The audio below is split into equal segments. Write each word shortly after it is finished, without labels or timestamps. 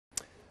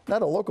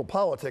not a local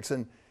politics,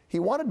 and he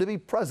wanted to be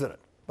president,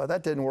 but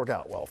that didn't work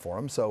out well for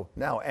him. So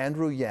now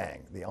Andrew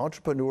Yang, the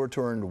entrepreneur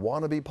turned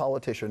wannabe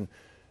politician,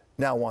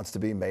 now wants to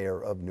be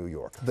mayor of New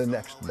York, the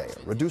next mayor.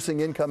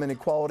 Reducing income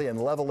inequality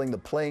and leveling the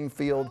playing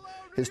field,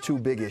 his two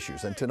big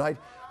issues. And tonight,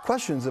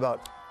 questions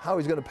about how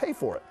he's going to pay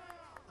for it,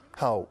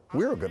 how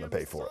we're going to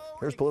pay for it.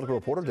 Here's political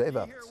reporter Dave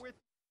Evans.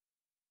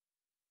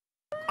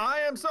 I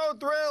am so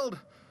thrilled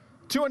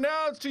to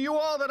announce to you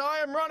all that I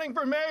am running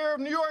for mayor of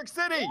New York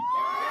City.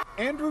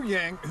 Andrew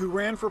Yang, who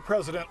ran for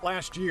president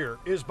last year,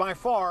 is by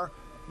far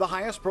the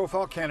highest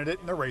profile candidate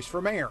in the race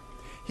for mayor.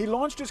 He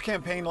launched his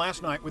campaign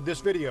last night with this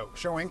video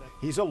showing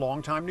he's a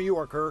longtime New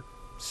Yorker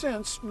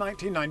since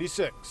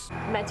 1996.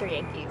 Mets or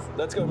Yankees?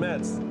 Let's go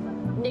Mets.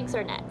 Knicks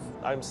or Nets?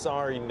 I'm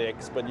sorry,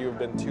 Knicks, but you've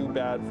been too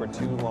bad for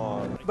too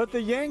long. But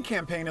the Yang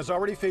campaign is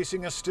already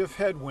facing a stiff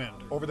headwind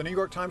over the New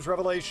York Times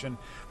revelation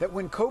that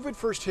when COVID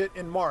first hit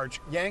in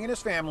March, Yang and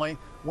his family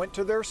went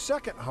to their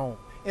second home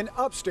in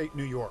upstate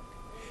New York.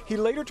 He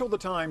later told the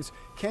Times,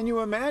 "Can you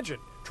imagine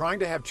trying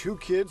to have two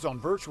kids on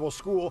virtual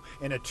school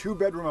in a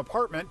two-bedroom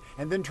apartment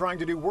and then trying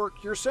to do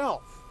work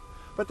yourself?"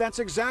 But that's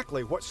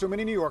exactly what so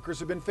many New Yorkers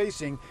have been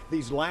facing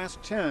these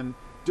last 10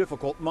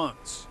 difficult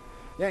months.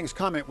 Yang's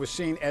comment was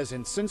seen as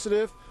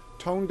insensitive,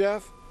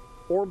 tone-deaf,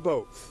 or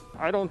both.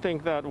 I don't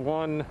think that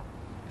one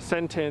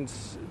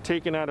sentence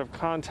taken out of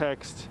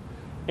context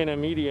in a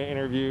media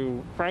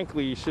interview,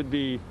 frankly, should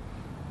be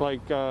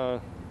like...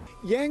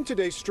 Yang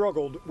today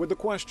struggled with the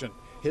question.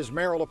 His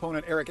mayoral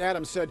opponent, Eric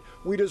Adams, said,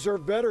 "We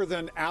deserve better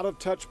than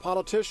out-of-touch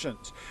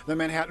politicians." The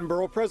Manhattan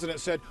borough president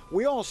said,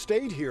 "We all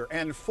stayed here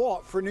and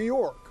fought for New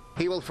York."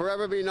 He will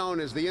forever be known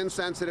as the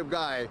insensitive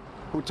guy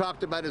who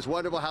talked about his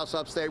wonderful house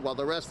upstate while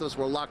the rest of us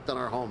were locked in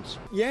our homes.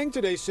 Yang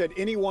today said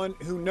anyone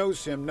who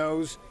knows him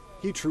knows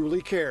he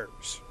truly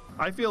cares.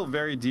 I feel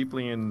very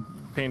deeply and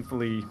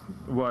painfully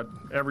what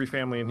every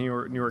family in New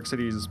York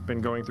City has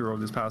been going through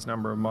over this past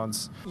number of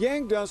months.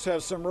 Yang does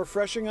have some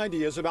refreshing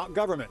ideas about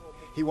government.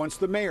 He wants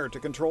the mayor to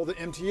control the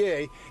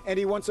MTA, and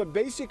he wants a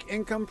basic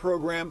income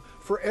program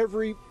for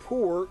every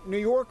poor New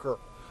Yorker,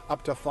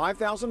 up to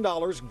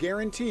 $5,000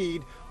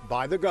 guaranteed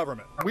by the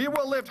government. We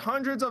will lift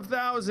hundreds of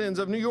thousands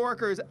of New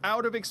Yorkers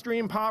out of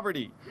extreme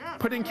poverty,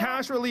 putting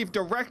cash relief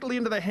directly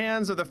into the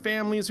hands of the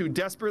families who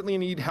desperately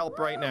need help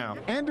right now.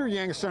 Andrew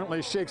Yang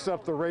certainly shakes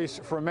up the race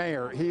for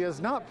mayor. He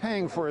is not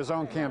paying for his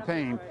own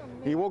campaign.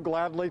 He will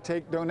gladly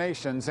take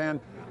donations,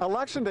 and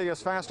Election Day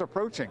is fast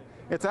approaching.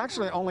 It's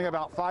actually only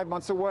about 5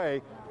 months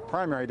away.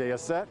 Primary day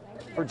is set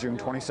for June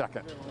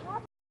 22nd.